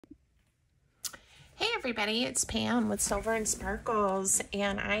Hey everybody, it's Pam with Silver and Sparkles,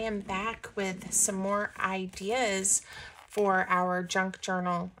 and I am back with some more ideas for our junk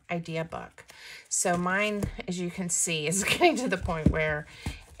journal idea book. So mine, as you can see, is getting to the point where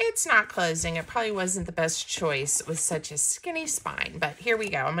it's not closing. It probably wasn't the best choice with such a skinny spine, but here we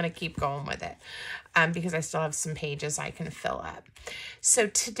go. I'm going to keep going with it because I still have some pages I can fill up. So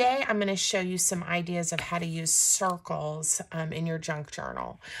today I'm going to show you some ideas of how to use circles in your junk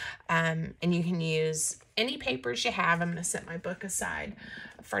journal. And you can use any papers you have. I'm going to set my book aside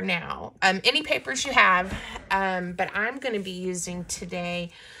for now. Any papers you have, but I'm going to be using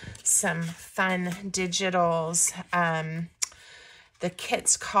today some fun digitals. The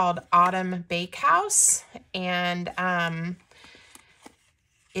kit's called Autumn Bakehouse, and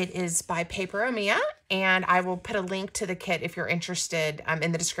it is by Paperomia, and I will put a link to the kit if you're interested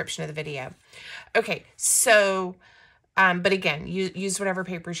in the description of the video. Okay, so, but again, use whatever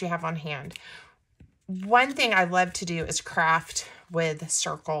papers you have on hand. One thing I love to do is craft with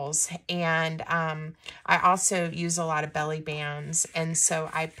circles, and I also use a lot of belly bands, and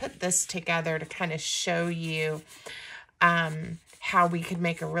so I put this together to kind of show you how we could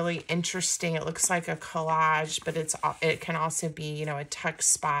make a really interesting, it looks like a collage, but it can also be, you know, a tuck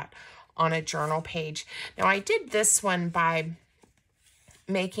spot on a journal page. Now I did this one by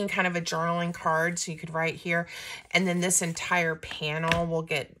making kind of a journaling card, so you could write here, and then this entire panel will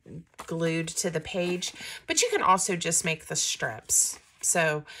get glued to the page, but you can also just make the strips.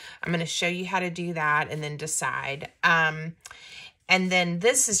 So I'm going to show you how to do that and then decide. And then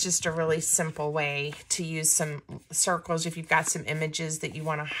this is just a really simple way to use some circles if you've got some images that you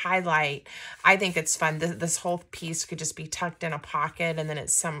want to highlight. I think it's fun. This whole piece could just be tucked in a pocket, and then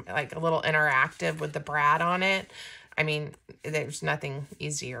it's like a little interactive with the brad on it. I mean, there's nothing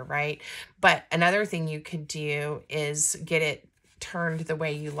easier, right? But another thing you could do is get it turned the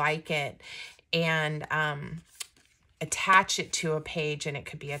way you like it and attach it to a page, and it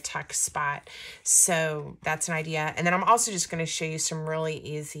could be a tuck spot. So that's an idea. And then I'm also just going to show you some really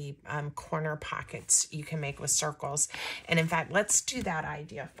easy corner pockets you can make with circles. And in fact, let's do that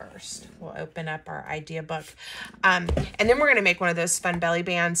idea first. We'll open up our idea book. And then we're going to make one of those fun belly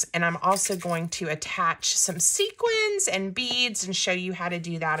bands. And I'm also going to attach some sequins and beads and show you how to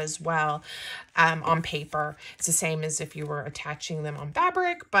do that as well on paper. It's the same as if you were attaching them on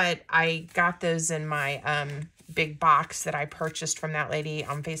fabric, but I got those in my big box that I purchased from that lady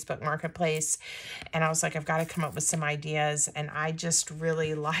on Facebook Marketplace. And I was like, I've got to come up with some ideas. And I just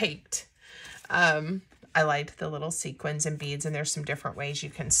really liked, I liked the little sequins and beads, and there's some different ways you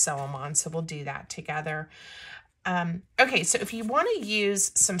can sew them on. So we'll do that together. Okay, so if you want to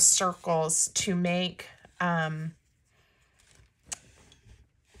use some circles to make a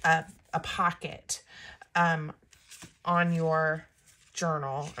pocket on your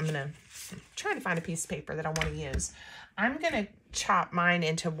journal, I'm going to try to find a piece of paper that I want to use. I'm going to chop mine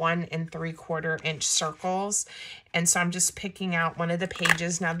into 1 3/4 inch circles. And so I'm just picking out one of the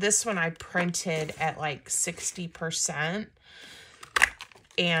pages. Now this one I printed at like 60%.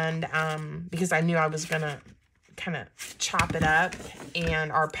 And because I knew I was going to kind of chop it up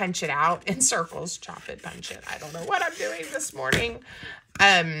or punch it out in circles. Chop it, punch it. I don't know what I'm doing this morning.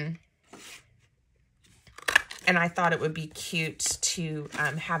 And I thought it would be cute to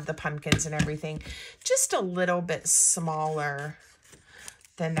have the pumpkins and everything just a little bit smaller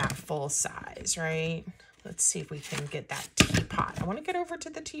than that full size, right? Let's see if we can get that teapot. I want to get over to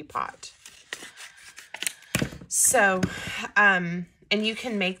the teapot. So, and you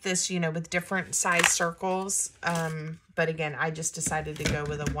can make this, you know, with different size circles. But again, I just decided to go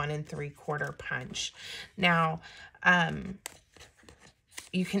with a 1 3/4 punch. Now,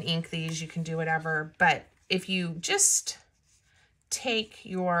 you can ink these, you can do whatever, but if you just take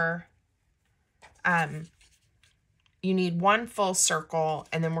your, you need 1 full circle,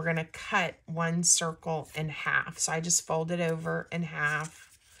 and then we're going to cut 1 circle in half. So I just fold it over in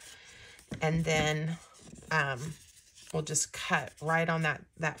half, and then we'll just cut right on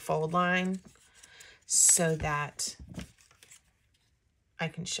that fold line so that I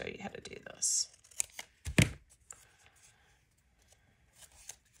can show you how to do this.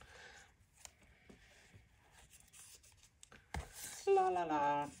 La, la,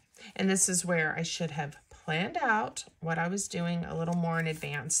 la. And this is where I should have planned out what I was doing a little more in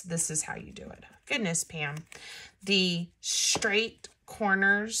advance. This is how you do it. Goodness, Pam. The straight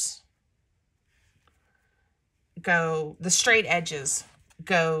corners the straight edges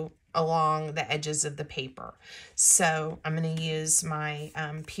go along the edges of the paper. So I'm going to use my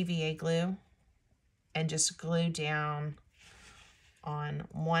PVA glue and just glue down on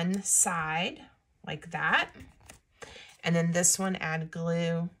one side like that. And then this one, add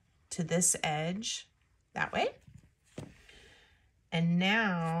glue to this edge that way. And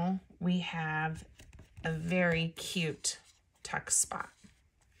now we have a very cute tuck spot.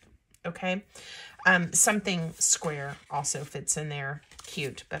 Okay, something square also fits in there,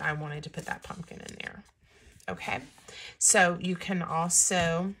 cute, but I wanted to put that pumpkin in there. Okay, so you can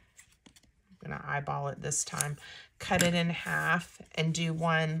also, I'm gonna eyeball it this time, cut it in half and do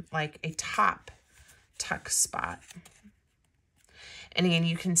one like a top tuck spot. And again,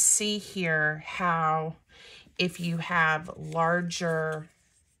 you can see here how if you have larger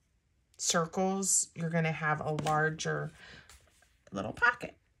circles, you're gonna have a larger little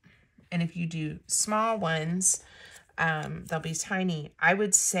pocket. And if you do small ones, they'll be tiny. I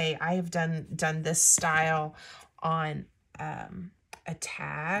would say I have done this style on a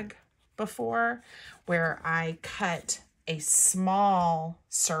tag before, where I cut a small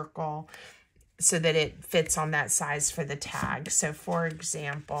circle so that it fits on that size for the tag. So for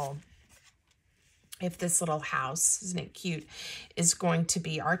example, if this little house, isn't it cute, is going to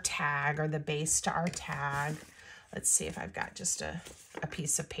be our tag or the base to our tag. Let's see if I've got just a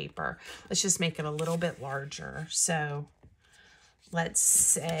piece of paper. Let's just make it a little bit larger. So let's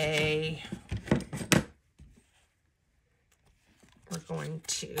say we're going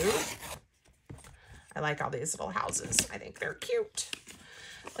to, I like all these little houses. I think they're cute.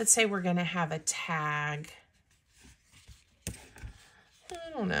 Let's say we're going to have a tag.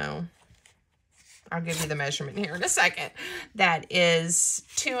 I don't know. I'll give you the measurement here in a second. That is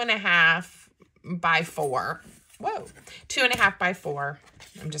 2.5 by 4. Whoa, 2.5 by 4.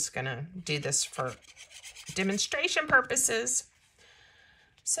 I'm just gonna do this for demonstration purposes.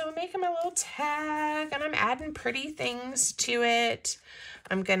 So I'm making my little tag and I'm adding pretty things to it.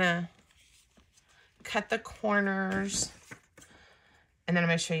 I'm gonna cut the corners and then I'm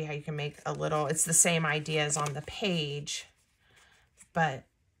gonna show you how you can make a little, it's the same idea as on the page, but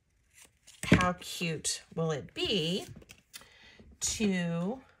how cute will it be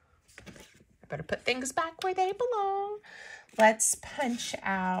to, I better put things back where they belong. Let's punch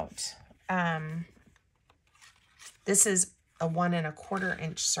out, this is a 1 1/4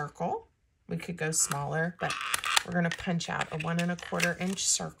 inch circle. We could go smaller, but we're gonna punch out a 1 1/4 inch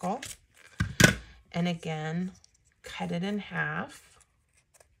circle. And again, cut it in half.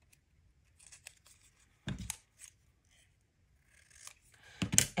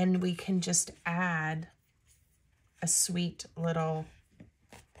 And we can just add a sweet little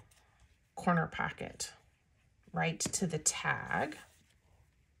corner pocket right to the tag.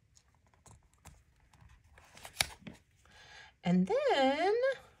 And then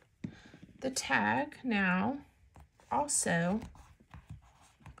the tag now also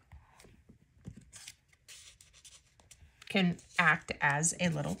can act as a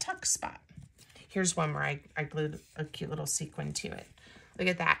little tuck spot. Here's one where I glued a cute little sequin to it. Look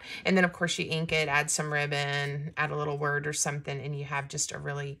at that. And then, of course, you ink it, add some ribbon, add a little word or something, and you have just a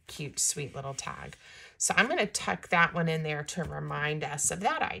really cute, sweet little tag. So I'm going to tuck that one in there to remind us of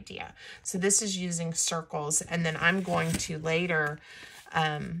that idea. So this is using circles, and then I'm going to later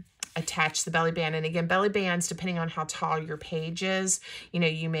attach the belly band. And again, belly bands, depending on how tall your page is, you know,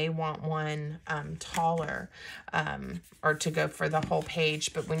 you may want one taller or to go for the whole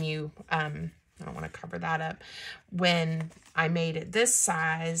page. But when you... I don't want to cover that up. When I made it this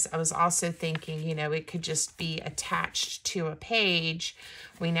size, I was also thinking, you know, it could just be attached to a page.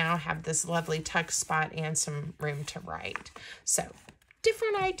 We now have this lovely tuck spot and some room to write. So,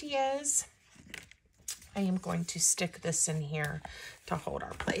 different ideas. I am going to stick this in here to hold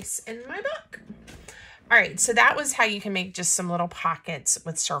our place in my book. All right, so that was how you can make just some little pockets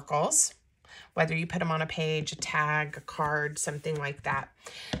with circles, whether you put them on a page, a tag, a card, something like that.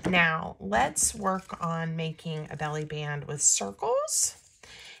 Now, let's work on making a belly band with circles.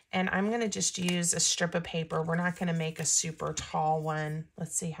 And I'm going to just use a strip of paper. We're not going to make a super tall one.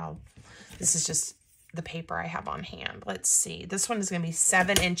 Let's see how, this is just the paper I have on hand. Let's see. This one is going to be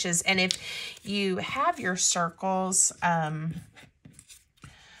 7 inches. And if you have your circles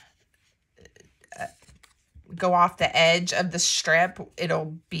go off the edge of the strip,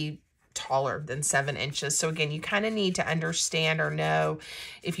 it'll be taller than 7 inches. So again, you kind of need to understand or know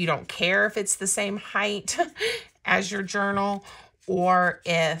if you don't care if it's the same height as your journal, or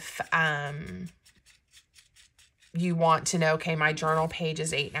if you want to know, okay, my journal page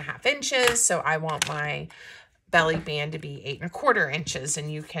is 8.5 inches, so I want my belly band to be 8.25 inches,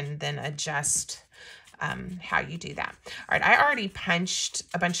 and you can then adjust how you do that. All right, I already punched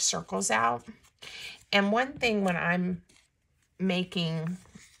a bunch of circles out, and one thing when I'm making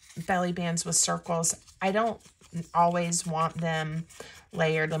belly bands with circles, I don't always want them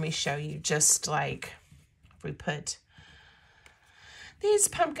layered. Let me show you. Just like we put these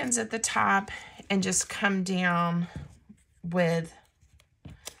pumpkins at the top and just come down with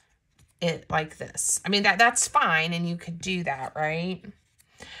it like this. I mean, that's fine, and you could do that, right?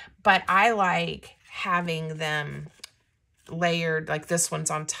 But I like having them layered, like this one's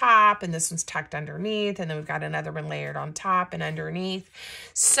on top and this one's tucked underneath, and then we've got another one layered on top and underneath.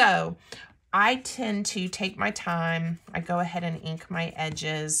 So I tend to take my time. I go ahead and ink my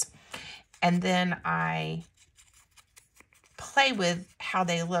edges, and then I play with how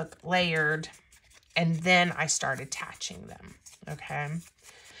they look layered, and then I start attaching them, okay?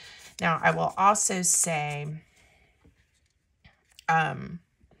 Now, I will also say, I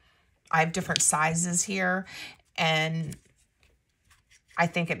have different sizes here, and I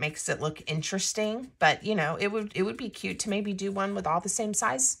think it makes it look interesting, but you know, it would be cute to maybe do one with all the same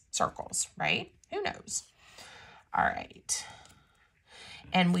size circles, right? Who knows? All right.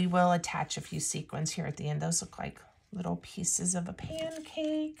 And we will attach a few sequins here at the end. Those look like little pieces of a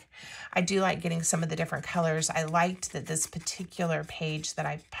pancake. I do like getting some of the different colors. I liked that this particular page that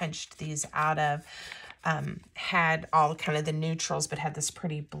I punched these out of had all kind of the neutrals, but had this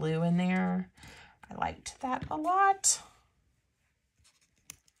pretty blue in there. I liked that a lot.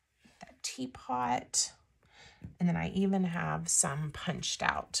 That teapot. And then I even have some punched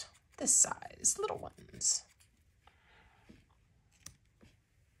out this size, little ones.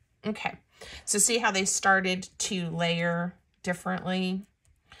 Okay, so see how they started to layer differently?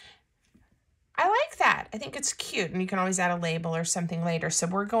 I like that. I think it's cute, and you can always add a label or something later. So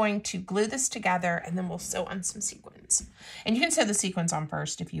we're going to glue this together, and then we'll sew on some sequins. And you can sew the sequins on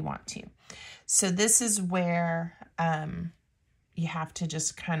first if you want to. So this is where you have to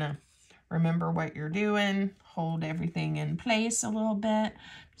just kind of remember what you're doing, hold everything in place a little bit. I'm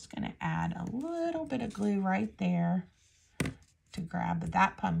just going to add a little bit of glue right there to grab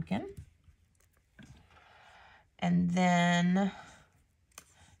that pumpkin. And then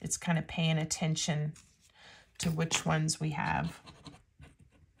it's kind of paying attention to which ones we have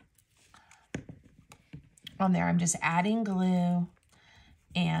on there. I'm just adding glue,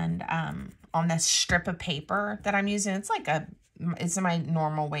 and on this strip of paper that I'm using, it's my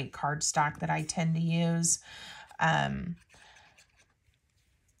normal weight cardstock that I tend to use.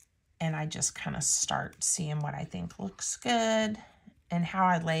 And I just kind of start seeing what I think looks good and how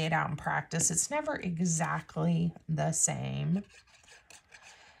I lay it out in practice. It's never exactly the same.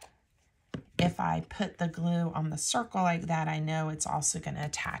 If I put the glue on the circle like that, I know it's also going to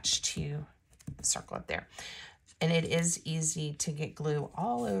attach to the circle up there. And it is easy to get glue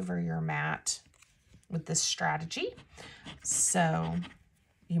all over your mat with this strategy. So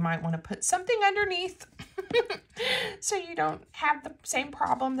you might want to put something underneath so you don't have the same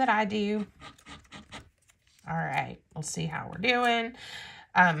problem that I do. All right, we'll see how we're doing.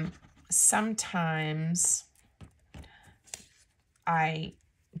 Sometimes I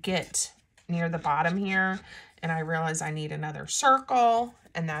get near the bottom here and I realize I need another circle,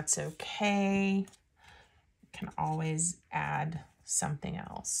 and that's okay. Can always add something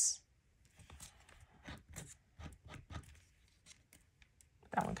else.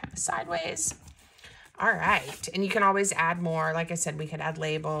 That one kind of sideways. All right, and you can always add more. Like I said, we could add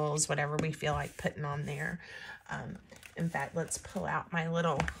labels, whatever we feel like putting on there. In fact, let's pull out my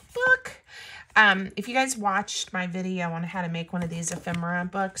little book. If you guys watched my video on how to make one of these ephemera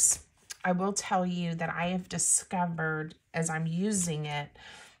books, I will tell you that I have discovered as I'm using it,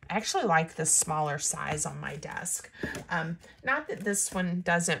 I actually like the smaller size on my desk. Not that this one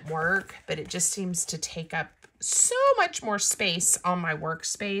doesn't work, but it just seems to take up so much more space on my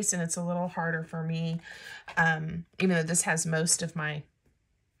workspace, and it's a little harder for me, even though this has most of my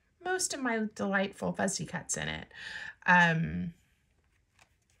delightful fussy cuts in it.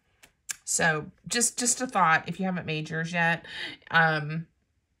 So just a thought, if you haven't made yours yet, kind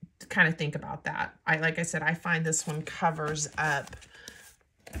of think about that. Like I said, I find this one covers up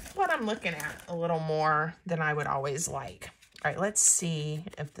what I'm looking at a little more than I would always like. All right, let's see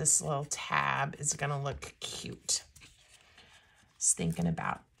if this little tab is going to look cute. Just thinking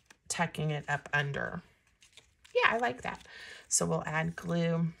about tucking it up under. Yeah, I like that. So we'll add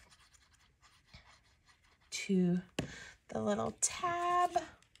glue to the little tab.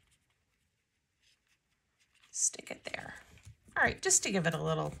 Stick it there. All right, just to give it a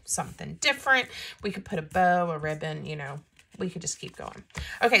little something different. We could put a bow, a ribbon, you know, we could just keep going.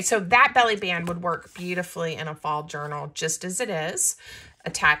 Okay, so that belly band would work beautifully in a fall journal just as it is,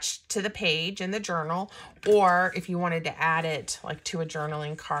 attached to the page in the journal, or if you wanted to add it like to a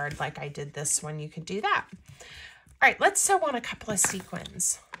journaling card like I did this one, you could do that. All right, let's sew on a couple of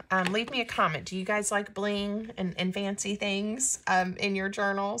sequins. Leave me a comment. Do you guys like bling and fancy things in your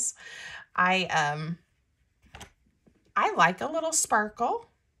journals? I like a little sparkle.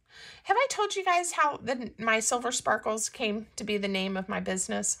 Have I told you guys how my Silver Sparkles came to be the name of my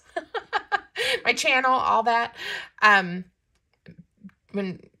business? My channel, all that. Back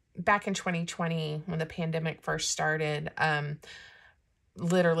in 2020, when the pandemic first started,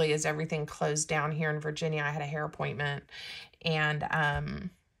 literally as everything closed down here in Virginia, I had a hair appointment and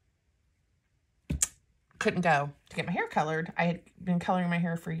couldn't go to get my hair colored. I had been coloring my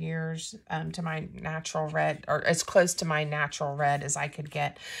hair for years to my natural red, or as close to my natural red as I could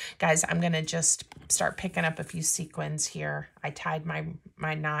get. Guys, I'm going to just start picking up a few sequins here. I tied my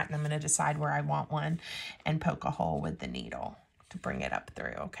knot, and I'm going to decide where I want one and poke a hole with the needle to bring it up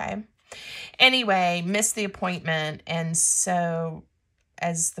through, okay? Anyway, missed the appointment, and so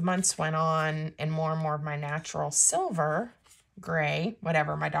as the months went on and more of my natural silver, gray,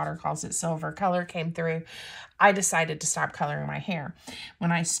 whatever my daughter calls it, silver color came through, I decided to stop coloring my hair.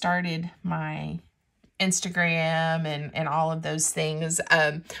 When I started my Instagram and all of those things,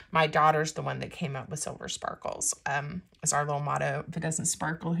 my daughter's the one that came up with Silver Sparkles. It's our little motto: if it doesn't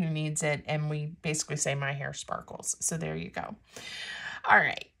sparkle, who needs it? And we basically say my hair sparkles. So there you go. All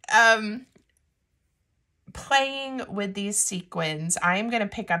right. Playing with these sequins, I'm going to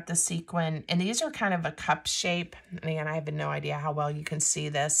pick up the sequin, and these are kind of a cup shape. And again, I have no idea how well you can see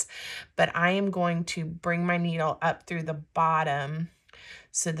this, but I am going to bring my needle up through the bottom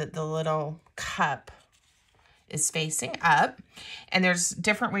so that the little cup is facing up. And there's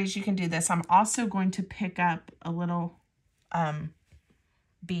different ways you can do this. I'm also going to pick up a little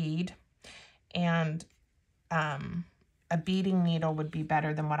bead, and a beading needle would be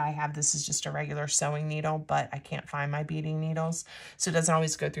better than what I have. This is just a regular sewing needle, but I can't find my beading needles, so it doesn't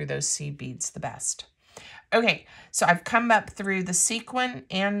always go through those seed beads the best. Okay, so I've come up through the sequin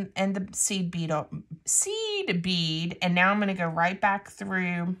and the seed bead, and now I'm going to go right back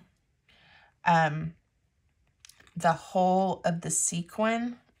through the whole of the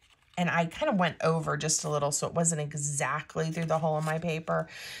sequin. And I kind of went over just a little, so it wasn't exactly through the hole in my paper,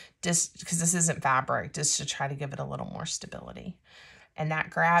 just because this isn't fabric, just to try to give it a little more stability. And that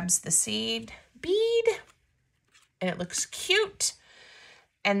grabs the seed bead, and it looks cute.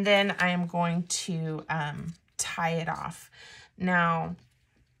 And then I am going to tie it off. Now,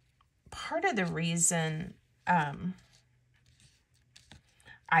 part of the reason I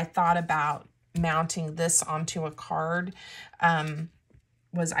thought about mounting this onto a card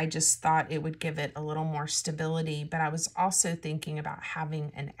was I just thought it would give it a little more stability, but I was also thinking about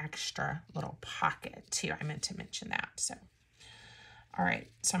having an extra little pocket too. I meant to mention that. So, all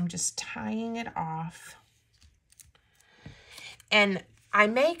right, so I'm just tying it off. And I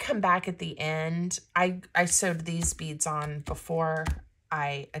may come back at the end. I sewed these beads on before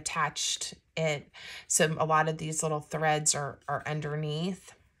I attached it, so a lot of these little threads are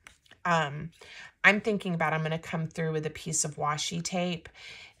underneath. I'm thinking about, I'm going to come through with a piece of washi tape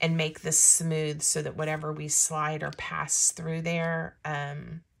and make this smooth so that whatever we slide or pass through there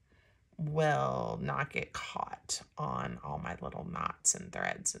will not get caught on all my little knots and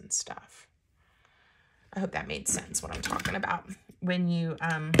threads and stuff. I hope that made sense what I'm talking about. When you,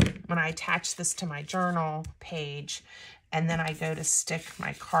 when I attach this to my journal page and then I go to stick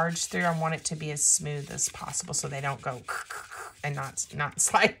my cards through, I want it to be as smooth as possible so they don't go and not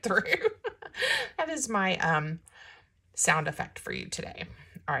slide through. That is my sound effect for you today.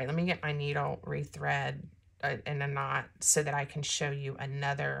 All right, let me get my needle rethread in a knot so that I can show you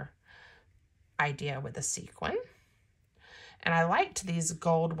another idea with a sequin. And I liked these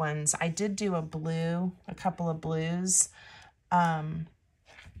gold ones. I did do a couple of blues. But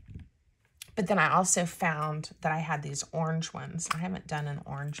then I also found that I had these orange ones. I haven't done an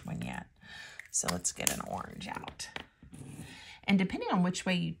orange one yet. So let's get an orange out. And depending on which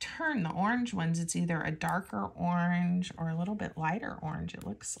way you turn the orange ones, it's either a darker orange or a little bit lighter orange, it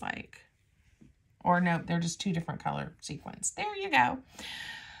looks like. Or no, they're just two different color sequins. There you go.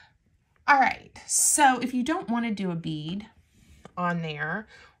 All right, so if you don't want to do a bead on there,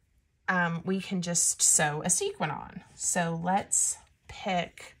 we can just sew a sequin on. So let's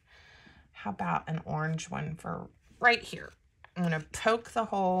pick, how about an orange one for right here? I'm going to poke the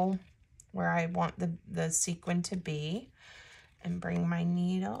hole where I want the sequin to be and bring my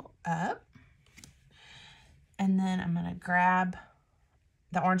needle up. And then I'm going to grab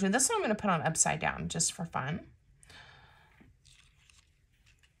the orange one. This one I'm going to put on upside down just for fun.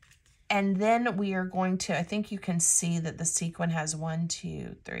 And then we are going to, I think you can see that the sequin has 1,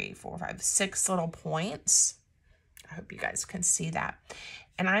 2, 3, 4, 5, 6 little points. I hope you guys can see that.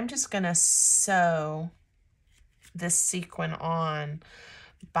 And I'm just going to sew this sequin on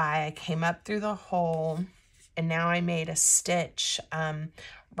by, I came up through the hole and now I made a stitch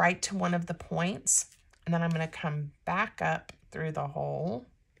right to one of the points. And then I'm going to come back up through the hole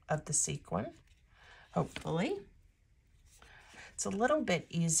of the sequin, hopefully. It's a little bit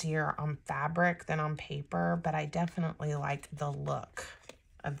easier on fabric than on paper, but I definitely like the look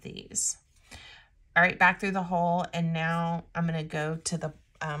of these. All right, back through the hole, and now I'm going to go to the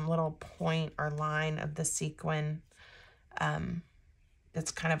little point or line of the sequin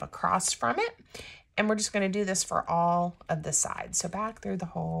that's kind of across from it, and we're just going to do this for all of the sides. So back through the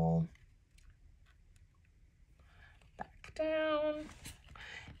hole, back down,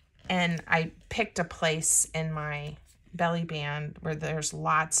 and I picked a place in my belly band where there's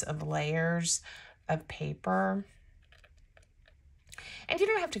lots of layers of paper. And you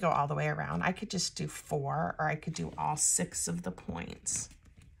don't have to go all the way around. I could just do 4, or I could do all 6 of the points.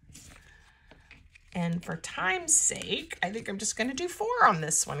 And for time's sake, I think I'm just going to do 4 on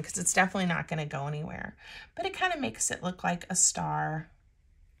this one because it's definitely not going to go anywhere. But it kind of makes it look like a star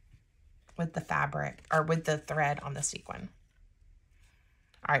with the fabric, or with the thread on the sequin.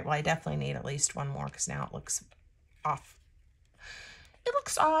 All right, well, I definitely need at least 1 more because now it looks off. It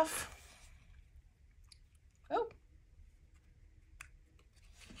looks off. Oh.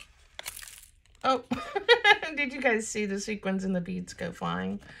 Oh, did you guys see the sequins and the beads go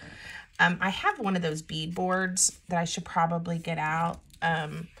flying? I have one of those bead boards that I should probably get out.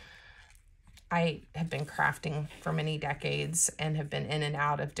 I have been crafting for many decades and have been in and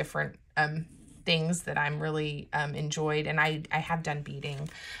out of different things that I'm really enjoyed. And I have done beading,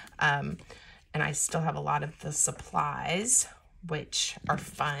 and I still have a lot of the supplies, which are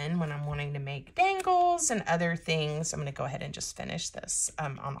fun when I'm wanting to make dangles and other things. I'm going to go ahead and just finish this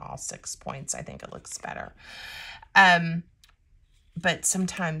on all 6 points. I think it looks better. But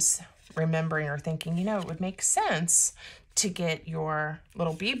sometimes remembering or thinking, you know, it would make sense to get your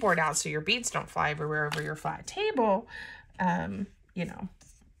little bead board out so your beads don't fly everywhere over your flat table. You know,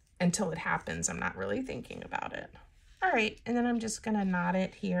 until it happens, I'm not really thinking about it. All right, and then I'm just going to knot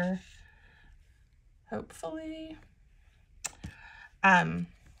it here, hopefully.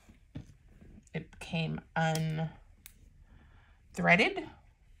 It became unthreaded,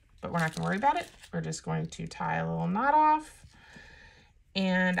 but we're not going to worry about it. We're just going to tie a little knot off,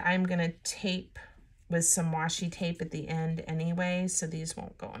 and I'm going to tape with some washi tape at the end anyway, so these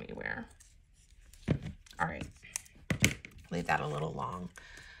won't go anywhere. All right, leave that a little long.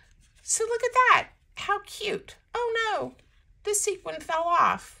 So look at that, how cute. Oh no, the sequin fell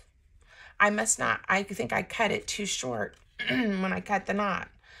off. I think I cut it too short when I cut the knot.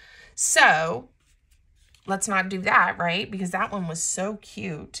 So let's not do that, right? Because that one was so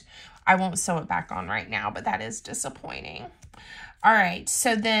cute. I won't sew it back on right now, but that is disappointing. All right,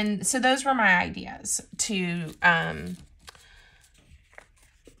 so those were my ideas to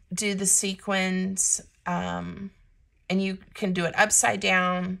do the sequins, and you can do it upside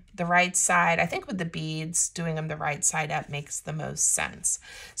down, the right side. I think with the beads, doing them the right side up makes the most sense.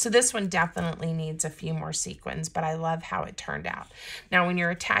 So this one definitely needs a few more sequins, but I love how it turned out. Now, when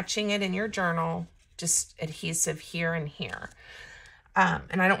you're attaching it in your journal, just adhesive here and here.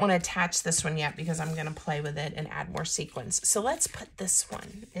 And I don't want to attach this one yet because I'm going to play with it and add more sequins. So let's put this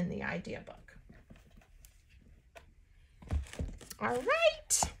one in the idea book. All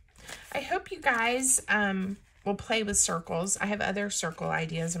right. I hope you guys will play with circles. I have other circle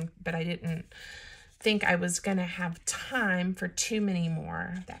ideas, but I didn't think I was going to have time for too many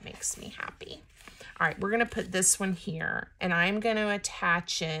more. That makes me happy. All right, we're going to put this one here, and I'm going to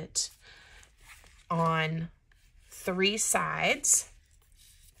attach it on 3 sides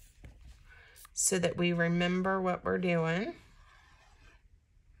so that we remember what we're doing.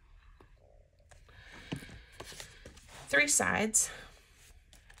 3 sides,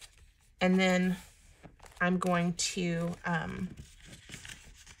 and then I'm going to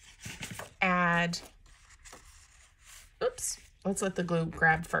add, oops, let's let the glue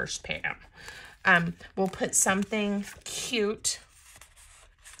grab first, Pam. We'll put something cute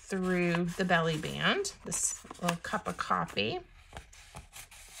through the belly band, this little cup of coffee.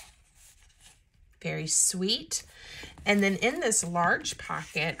 Very sweet. And then in this large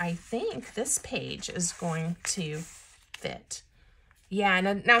pocket, I think this page is going to fit. Yeah,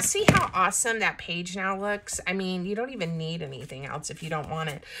 now see how awesome that page now looks? I mean, you don't even need anything else if you don't want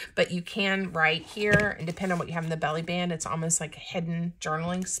it, but you can write here, and depending on what you have in the belly band, it's almost like a hidden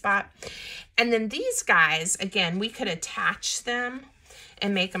journaling spot. And then these guys, again, we could attach them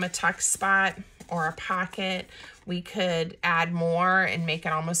and make them a tuck spot or a pocket. We could add more and make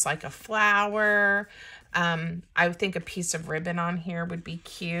it almost like a flower. I would think a piece of ribbon on here would be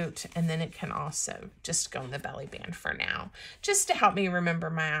cute, and then it can also just go in the belly band for now, just to help me remember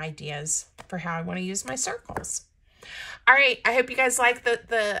my ideas for how I want to use my circles. All right, I hope you guys like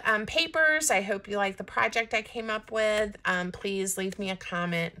the papers. I hope you like the project I came up with. Please leave me a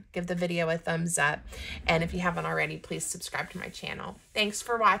comment, give the video a thumbs up, and if you haven't already, please subscribe to my channel. Thanks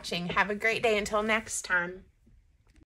for watching. Have a great day until next time.